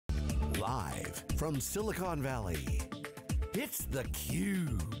Live from Silicon Valley, it's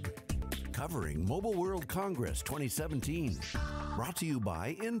theCUBE. Covering Mobile World Congress 2017. Brought to you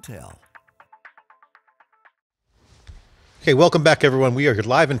by Intel. Okay, welcome back everyone. We are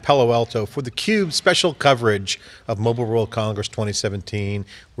live in Palo Alto for theCUBE special coverage of Mobile World Congress 2017.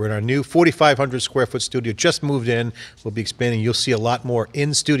 We're in our new 4,500 square foot studio, just moved in. We'll be expanding. You'll see a lot more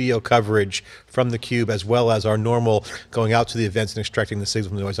in-studio coverage from theCUBE, as well as our normal going out to the events and extracting the signal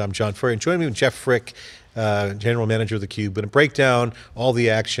from the noise. I'm John Furrier, and joining me with Jeff Frick, General Manager of theCUBE. Going to break down all the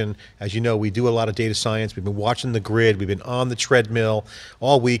action. As you know, we do a lot of data science. We've been watching the grid. We've been on the treadmill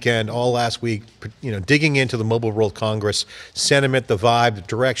all weekend, all last week, digging into the Mobile World Congress sentiment, the vibe, the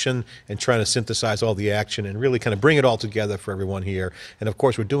direction, and trying to synthesize all the action and really kind of bring it all together for everyone here. And of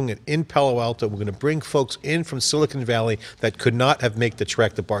course, we're doing it in Palo Alto. We're going to bring folks in from Silicon Valley that could not have made the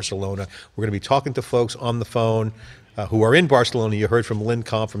trek to Barcelona. We're going to be talking to folks on the phone who are in Barcelona. You heard from Lynn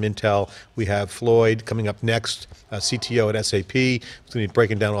Comp from Intel. We have Floyd coming up next, CTO at SAP. He's going to be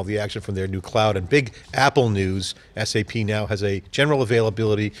breaking down all the action from their new cloud. And big Apple news, SAP now has a general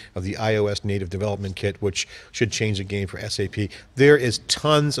availability of the iOS native development kit, which should change the game for SAP. There is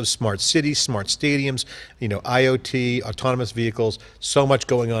tons of smart cities, smart stadiums, IoT, autonomous vehicles, so much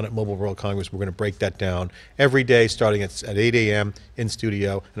going on at Mobile World Congress. We're going to break that down every day starting at 8 a.m. in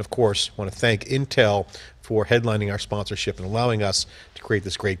studio. And of course, I want to thank Intel for headlining our sponsorship and allowing us to create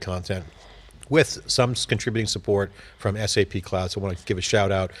this great content with some contributing support from SAP Cloud. So I want to give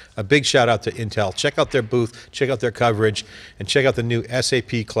a big shout out to Intel. Check out their booth, check out their coverage, and check out the new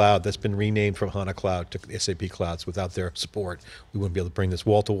SAP Cloud that's been renamed from HANA Cloud to SAP Clouds. Without their support, we wouldn't be able to bring this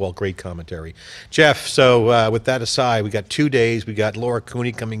wall-to-wall great commentary. Jeff, so with that aside, we got 2 days. We got Laura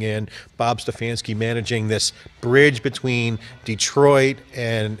Cooney coming in, Bob Stefanski managing this bridge between Detroit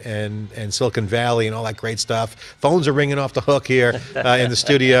and Silicon Valley and all that great stuff. Phones are ringing off the hook here in the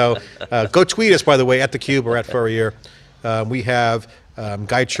studio. Go tweet us, by the way, at theCUBE or at Furrier. We have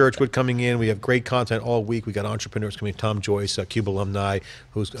Guy Churchwood coming in. We have great content all week. We got entrepreneurs coming. Tom Joyce, CUBE alumni,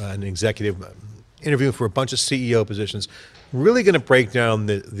 who's an executive interviewing for a bunch of CEO positions. Really going to break down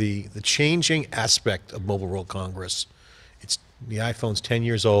the changing aspect of Mobile World Congress. The iPhone's 10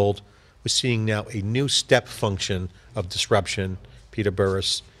 years old. We're seeing now a new step function of disruption. Peter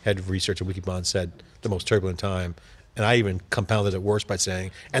Burris, head of research at Wikibon, said the most turbulent time. And I even compounded it worse by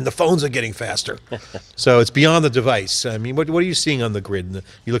saying, and the phones are getting faster. So it's beyond the device. I mean, what are you seeing on the grid?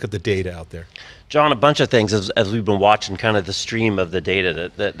 You look at the data out there. John, a bunch of things as we've been watching kind of the stream of the data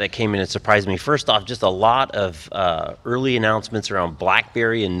that came in and surprised me. First off, just a lot of early announcements around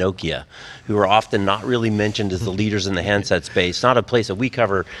BlackBerry and Nokia, who are often not really mentioned as the leaders in the handset space. Not a place that we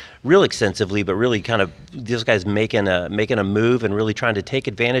cover real extensively, but really kind of these guys making a move and really trying to take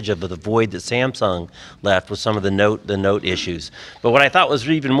advantage of the void that Samsung left with some of the note issues. But what I thought was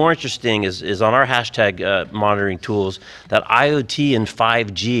even more interesting is on our hashtag monitoring tools that IoT and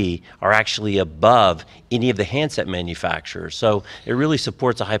 5G are actually above any of the handset manufacturers. So it really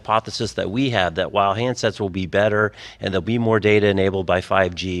supports a hypothesis that we have that while handsets will be better and there'll be more data enabled by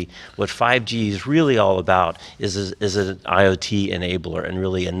 5G, what 5G is really all about is an IoT enabler and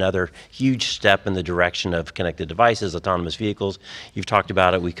really another huge step in the direction of connected devices, autonomous vehicles. You've talked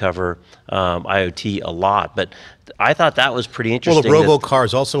about it, we cover IoT a lot, but I thought that was pretty interesting. Well, the robo-car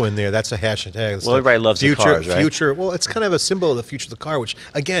is also in there. That's a hashtag. Well, everybody loves the cars, right? Future. Well, it's kind of a symbol of the future of the car, which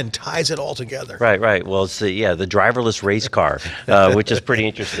again ties it all together. Right. Well, it's the driverless race car, which is pretty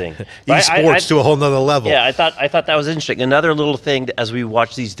interesting. Esports to a whole nother level. Yeah, I thought that was interesting. Another little thing as we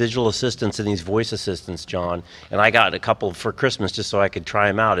watch these digital assistants and these voice assistants, John, and I got a couple for Christmas just so I could try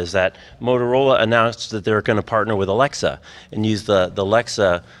them out. Is that Motorola announced that they're going to partner with Alexa and use the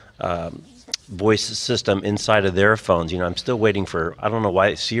Alexa voice system inside of their phones. I'm still waiting for, I don't know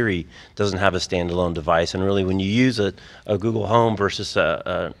why Siri doesn't have a standalone device, and really when you use a Google Home versus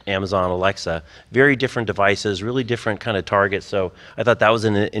a Amazon Alexa, very different devices, really different kind of targets. So I thought that was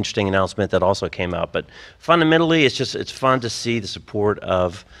an interesting announcement that also came out. But fundamentally, it's fun to see the support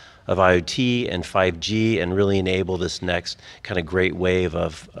of IoT and 5G and really enable this next kind of great wave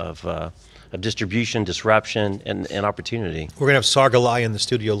of distribution, disruption, and opportunity. We're going to have Sar Galai in the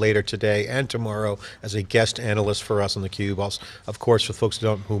studio later today and tomorrow as a guest analyst for us on theCUBE. Also, of course, for folks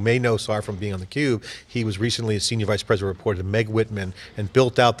who may know Sar from being on theCUBE, he was recently a Senior Vice President reporter to Meg Whitman and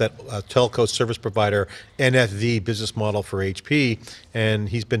built out that telco service provider NFV business model for HP, and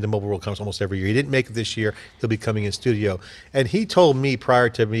he's been to Mobile World Congress almost every year. He didn't make it this year. He'll be coming in studio. And he told me prior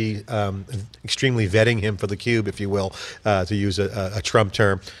to me extremely vetting him for theCUBE, if you will, to use a Trump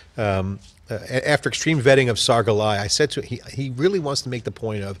term, after extreme vetting of Sar Galai, I said to him, he really wants to make the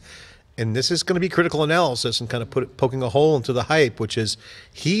point of, and this is going to be critical analysis and kind of poking a hole into the hype, which is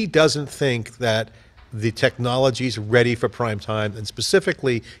he doesn't think that the technology's ready for prime time, and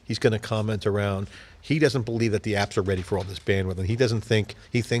specifically, he's going to comment around he doesn't believe that the apps are ready for all this bandwidth, and he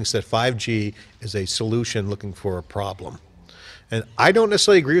thinks that 5G is a solution looking for a problem. And I don't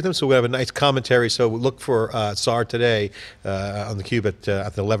necessarily agree with him, so we have a nice commentary. So we look for SAR today on theCUBE at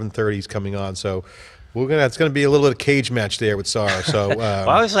the 11:30. He's coming on. So it's going to be a little bit of cage match there with SAR. So well,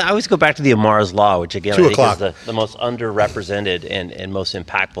 I always go back to the Amara's Law, which again I think is the most underrepresented and most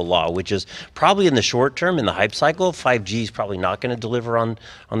impactful law, which is probably in the short term, in the hype cycle, 5G is probably not going to deliver on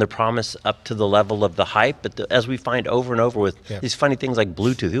the promise up to the level of the hype. But as we find over and over with these funny things like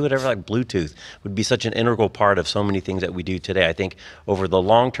Bluetooth, who would ever like Bluetooth would be such an integral part of so many things that we do today. I think over the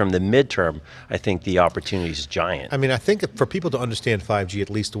long term, the midterm, I think the opportunity is giant. I mean, I think for people to understand 5G, at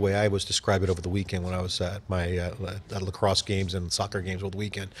least the way I was described it over the weekend when I was at my lacrosse games and soccer games over the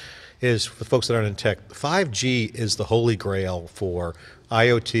weekend, is for folks that aren't in tech, 5G is the holy grail for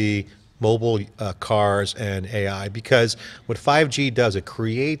IoT, mobile cars, and AI, because what 5G does, it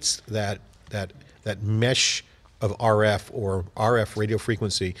creates that mesh of RF or RF radio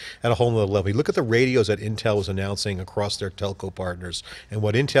frequency at a whole nother level. You look at the radios that Intel was announcing across their telco partners, and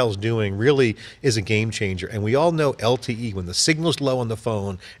what Intel's doing really is a game changer. And we all know LTE, when the signal's low on the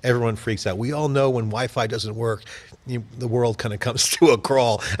phone, everyone freaks out. We all know when Wi-Fi doesn't work, the world kind of comes to a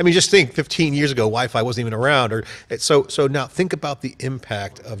crawl. I mean, just think 15 years ago, Wi-Fi wasn't even around. So now think about the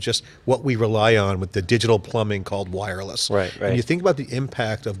impact of just what we rely on with the digital plumbing called wireless. Right. And you think about the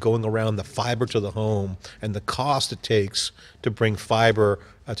impact of going around the fiber to the home and the cost it takes to bring fiber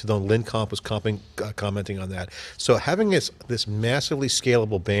to the home. Lynn Comp was commenting on that. So having this massively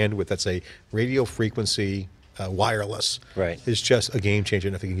scalable bandwidth that's a radio frequency wireless is just a game changer.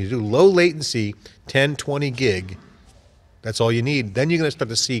 And if you can do low latency, 10, 20 gig, that's all you need. Then you're going to start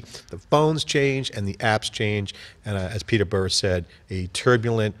to see the phones change and the apps change. And as Peter Burr said, a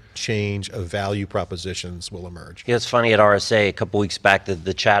turbulent change of value propositions will emerge. Yeah, it's funny, at RSA a couple weeks back,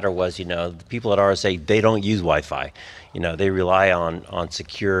 the chatter was, the people at RSA, they don't use Wi-Fi. They rely on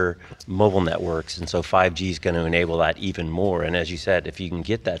secure mobile networks, and so 5G is going to enable that even more. And as you said, if you can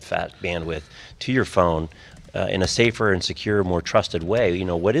get that fat bandwidth to your phone in a safer and secure, more trusted way,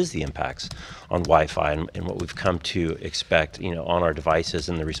 what is the impacts on Wi-Fi and what we've come to expect, on our devices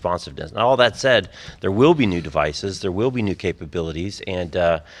and the responsiveness. Now, all that said, there will be new devices, there will be new capabilities, and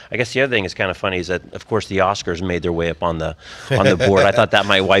I guess the other thing is kind of funny is that, of course, the Oscars made their way up on the board. I thought that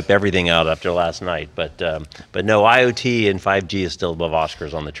might wipe everything out after last night, but no, IoT and 5G is still above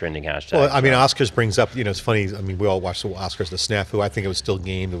Oscars on the trending hashtag. Well, I mean, Oscars brings up, it's funny. I mean, we all watched the Oscars, the snafu. I think it was still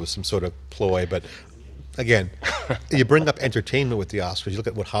game. There was some sort of ploy, but. Again, you bring up entertainment with the Oscars. You look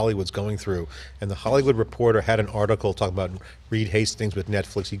at what Hollywood's going through, and the Hollywood Reporter had an article talking about Reed Hastings with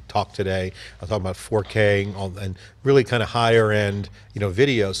Netflix. He talked today. I was talking about 4K and really kind of higher end,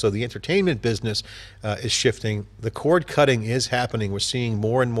 video. So the entertainment business is shifting. The cord cutting is happening. We're seeing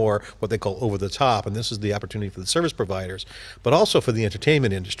more and more what they call over the top, and this is the opportunity for the service providers, but also for the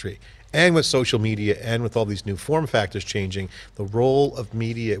entertainment industry. And with social media and with all these new form factors changing, the role of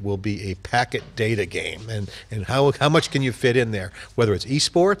media will be a packet data game. And how much can you fit in there? Whether it's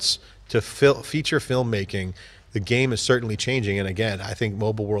esports to feature filmmaking, the game is certainly changing. And again, I think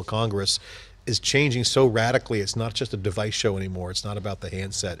Mobile World Congress is changing so radically. It's not just a device show anymore. It's not about the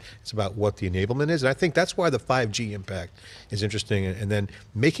handset. It's about what the enablement is. And I think that's why the 5G impact is interesting. And then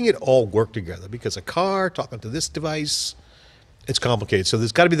making it all work together, because a car talking to this device, it's complicated. So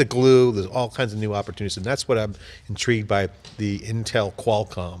there's got to be the glue. There's all kinds of new opportunities. And that's what I'm intrigued by, the Intel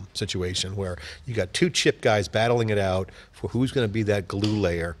Qualcomm situation, where you got two chip guys battling it out for who's going to be that glue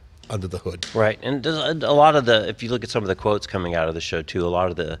layer under the hood. Right, and a lot of if you look at some of the quotes coming out of the show too, a lot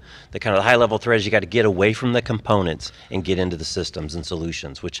of the kind of high level threads, you got to get away from the components and get into the systems and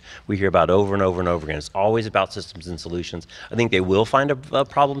solutions, which we hear about over and over and over again. It's always about systems and solutions. I think they will find a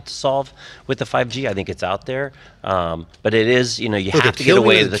problem to solve with the 5G. I think it's out there, but it is, you have to get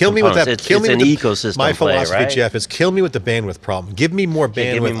away with the components. It's an ecosystem My philosophy, play, right? Jeff, is kill me with the bandwidth problem. Give me more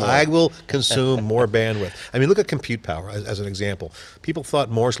bandwidth. Give me more. I will consume more bandwidth. I mean, look at compute power as an example. People thought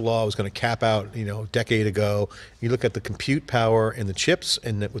Moore's Law was going to cap out, a decade ago. You look at the compute power in the chips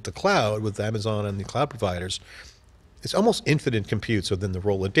and with the cloud, with Amazon and the cloud providers, it's almost infinite compute. So then the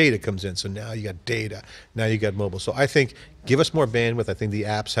role of data comes in. So now you got data, now you got mobile. So I think give us more bandwidth. I think the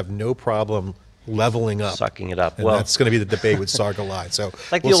apps have no problem leveling up. Sucking it up. And Well, that's going to be the debate with Sargalai. So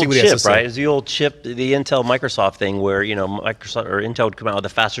like we'll the see old what he has to chip, say. right? It's the old chip, the Intel Microsoft thing where, you know, Microsoft or Intel would come out with a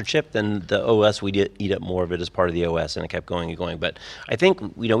faster chip, then the OS would eat up more of it as part of the OS, and it kept going and going. But I think,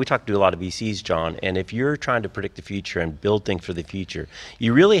 you know, we talked to a lot of VCs, John, and if you're trying to predict the future and build things for the future,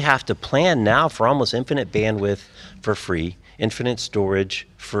 you really have to plan now for almost infinite bandwidth for free, infinite storage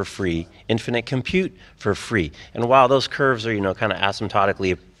for free, infinite compute for free. And while those curves are, you know, kind of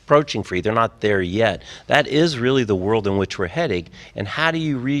asymptotically approaching free, they're not there yet. That is really the world in which we're heading. And how do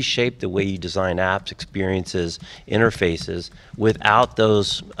you reshape the way you design apps, experiences, interfaces without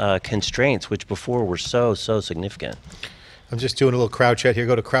those constraints, which before were so significant? I'm just doing a little crowd chat here.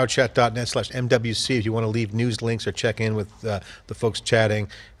 Go to crowdchat.net/MWC if you want to leave news links or check in with the folks chatting.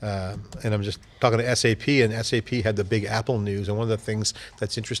 And I'm just talking to SAP, and SAP had the big Apple news. And one of the things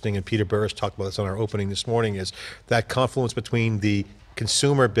that's interesting, and Peter Burris talked about this on our opening this morning, is that confluence between the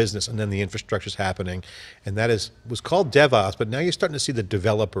consumer business and then the infrastructure's happening. And that was called DevOps, but now you're starting to see the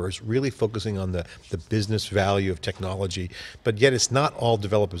developers really focusing on the business value of technology. But yet it's not all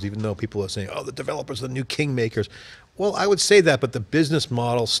developers, even though people are saying, oh, the developers are the new kingmakers. Well, I would say that, but the business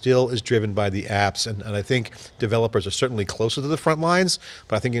model still is driven by the apps, and I think developers are certainly closer to the front lines,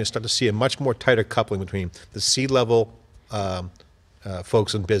 but I think you're going to start to see a much more tighter coupling between the C-level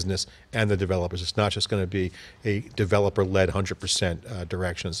folks in business and the developers. It's not just going to be a developer-led 100%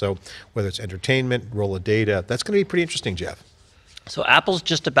 direction. So whether it's entertainment, role of data, that's going to be pretty interesting, Jeff. So Apple's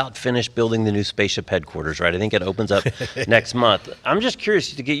just about finished building the new spaceship headquarters, right? I think it opens up next month. I'm just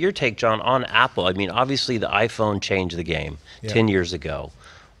curious to get your take, John, on Apple. I mean, obviously the iPhone changed the game 10 years ago.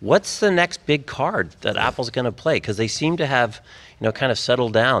 What's the next big card that Apple's going to play? Because they seem to have, you know, kind of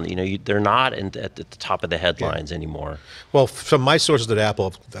settled down. You know, they're not at the top of the headlines anymore. Well, from my sources at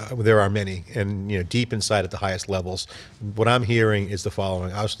Apple, there are many, and you know, deep inside at the highest levels, what I'm hearing is the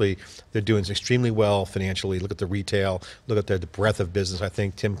following. Obviously, they're doing extremely well financially. Look at the retail, look at the breadth of business. I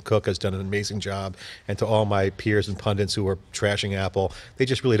think Tim Cook has done an amazing job. And to all my peers and pundits who are trashing Apple, they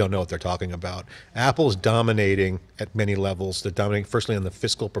just really don't know what they're talking about. Apple is dominating at many levels. They're dominating, firstly, on the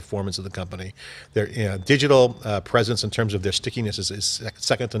fiscal performance of the company. Their digital presence in terms of their stickiness is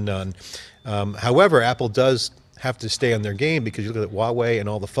second to none. However, Apple does have to stay on their game, because you look at Huawei and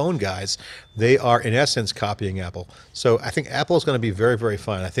all the phone guys, they are in essence copying Apple. So I think Apple is going to be very, very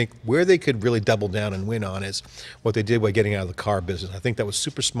fine. I think where they could really double down and win on is what they did by getting out of the car business. I think that was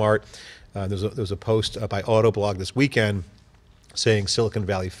super smart. There was a post by Autoblog this weekend saying Silicon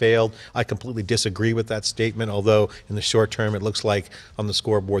Valley failed. I completely disagree with that statement, although in the short term it looks like on the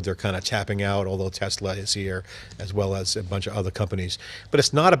scoreboard they're kind of tapping out, although Tesla is here, as well as a bunch of other companies. But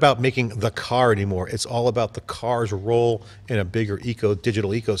it's not about making the car anymore. It's all about the car's role in a bigger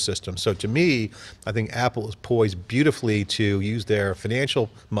digital ecosystem. So to me, I think Apple is poised beautifully to use their financial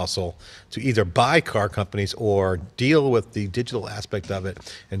muscle to either buy car companies or deal with the digital aspect of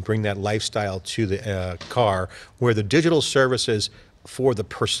it and bring that lifestyle to the car, where the digital services for the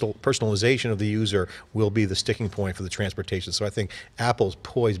personalization of the user will be the sticking point for the transportation. So I think Apple's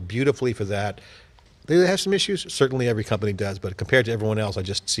poised beautifully for that. They have some issues, certainly every company does, but compared to everyone else, I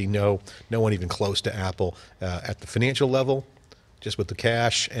just see no one even close to Apple at the financial level, just with the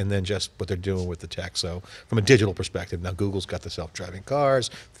cash, and then just what they're doing with the tech. So from a digital perspective, now Google's got the self-driving cars,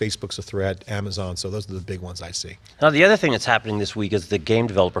 Facebook's a threat, Amazon, so those are the big ones I see. Now, the other thing that's happening this week is the Game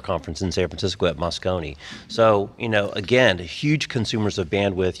Developer Conference in San Francisco at Moscone. So, you know, again, huge consumers of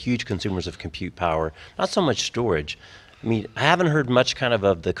bandwidth, huge consumers of compute power, not so much storage. I mean, I haven't heard much kind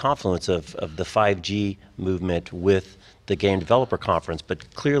of the confluence of the 5G movement with the Game Developer Conference,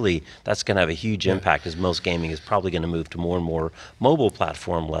 but clearly that's going to have a huge impact, as most gaming is probably going to move to more and more mobile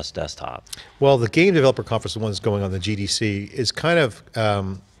platform, less desktop. Well, the Game Developer Conference, the one that's going on the GDC, is kind of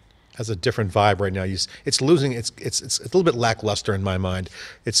has a different vibe right now. It's losing, it's a little bit lackluster in my mind.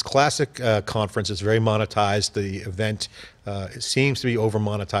 It's classic conference, it's very monetized. The event it seems to be over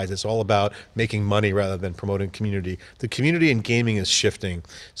monetized. It's all about making money rather than promoting community. The community in gaming is shifting.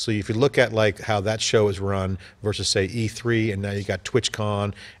 So if you look at like how that show is run versus say E3, and now you got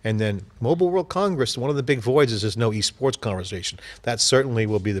TwitchCon, and then Mobile World Congress, one of the big voids is there's no esports conversation. That certainly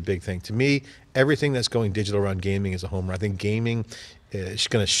will be the big thing. To me, everything that's going digital around gaming is a home run. I think gaming is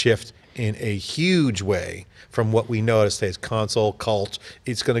going to shift in a huge way from what we know as console cult.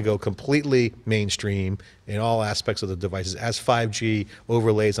 It's going to go completely mainstream in all aspects of the devices. As 5G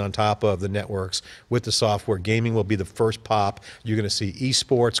overlays on top of the networks with the software, gaming will be the first pop. You're going to see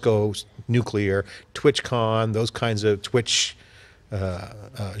esports go nuclear, TwitchCon, those kinds of Twitch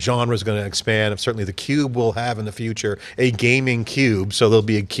genre is going to expand. Certainly the CUBE will have in the future a gaming CUBE, so there'll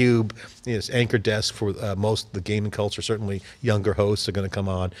be a CUBE anchor desk for most of the gaming culture. Certainly younger hosts are going to come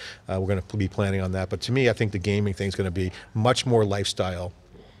on. We're going to be planning on that. But to me, I think the gaming thing is going to be much more lifestyle,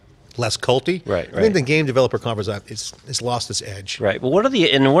 less culty. Right. I think the game developer conference, it's lost its edge. Right. Well, one of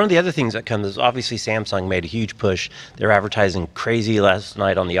the other things that comes is obviously Samsung made a huge push. They're advertising crazy last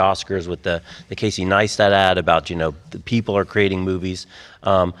night on the Oscars with the Casey Neistat ad about, the people are creating movies.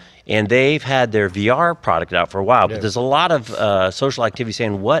 And they've had their VR product out for a while, but there's a lot of social activity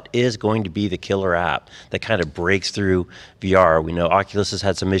saying, what is going to be the killer app that kind of breaks through VR? We know Oculus has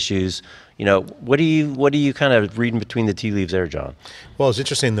had some issues. What are you kind of reading between the tea leaves there, John? Well, it's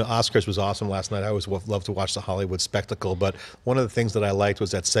interesting. The Oscars was awesome last night. I always love to watch the Hollywood spectacle, but one of the things that I liked was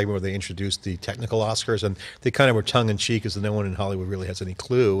that segment where they introduced the technical Oscars, and they kind of were tongue-in-cheek as no one in Hollywood really has any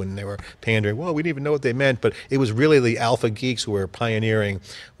clue, and they were pandering, well, we didn't even know what they meant, but it was really the alpha geeks who were pioneering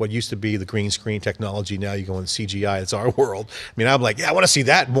what used to be the green screen technology. Now you go in CGI, it's our world. I mean, I'm like, yeah, I want to see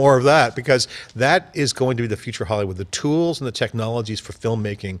that, more of that, because that is going to be the future of Hollywood. The tools and the technologies for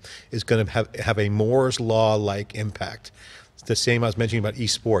filmmaking is going to have a Moore's Law-like impact. It's the same I was mentioning about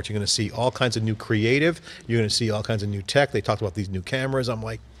esports. You're going to see all kinds of new creative. You're going to see all kinds of new tech. They talked about these new cameras. I'm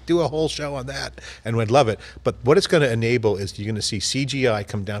like, do a whole show on that, and we'd love it. But what it's going to enable is you're going to see CGI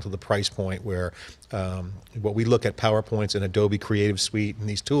come down to the price point where what we look at PowerPoints and Adobe Creative Suite and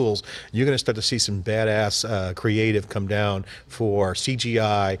these tools, you're going to start to see some badass creative come down for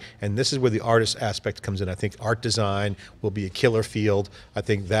CGI, and this is where the artist aspect comes in. I think art design will be a killer field. I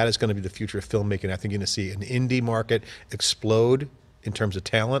think that is going to be the future of filmmaking. I think you're going to see an indie market explode in terms of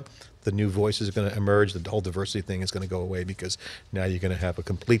talent. The new voices are going to emerge. The whole diversity thing is going to go away because now you're going to have a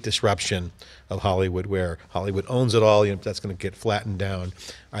complete disruption of Hollywood where Hollywood owns it all. That's going to get flattened down.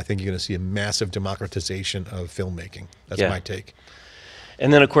 I think you're going to see a massive democratization of filmmaking. That's my take.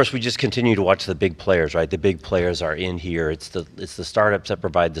 And then, of course, we just continue to watch the big players, right? The big players are in here. It's the startups that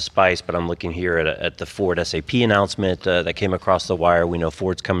provide the spice, but I'm looking here at the Ford SAP announcement that came across the wire. We know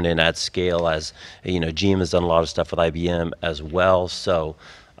Ford's coming in at scale as, GM has done a lot of stuff with IBM as well. So,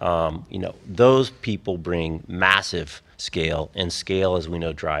 those people bring massive scale, and scale, as we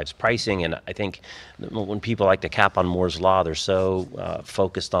know, drives pricing. And I think when people like to cap on Moore's Law, they're so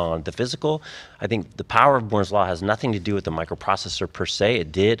focused on the physical. I think the power of Moore's Law has nothing to do with the microprocessor per se.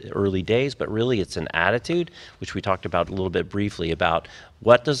 It did early days, but really it's an attitude, which we talked about a little bit briefly, about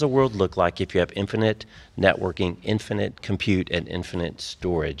what does the world look like if you have infinite networking, infinite compute, and infinite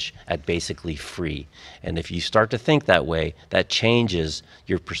storage at basically free. And if you start to think that way, that changes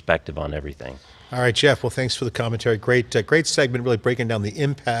your perspective on everything. All right, Jeff, well, thanks for the commentary. Great segment, really breaking down the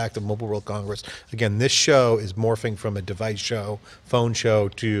impact of Mobile World Congress. Again, this show is morphing from a device show, phone show,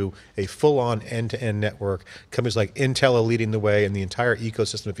 to a full-on end-to-end network. Companies like Intel are leading the way, and the entire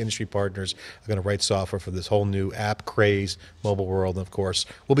ecosystem of industry partners are going to write software for this whole new app craze, Mobile World. And of course,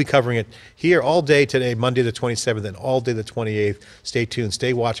 we'll be covering it here all day today, Monday the 27th, and all day the 28th. Stay tuned,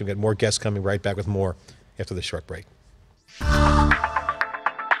 stay watching. We've got more guests coming right back with more after this short break.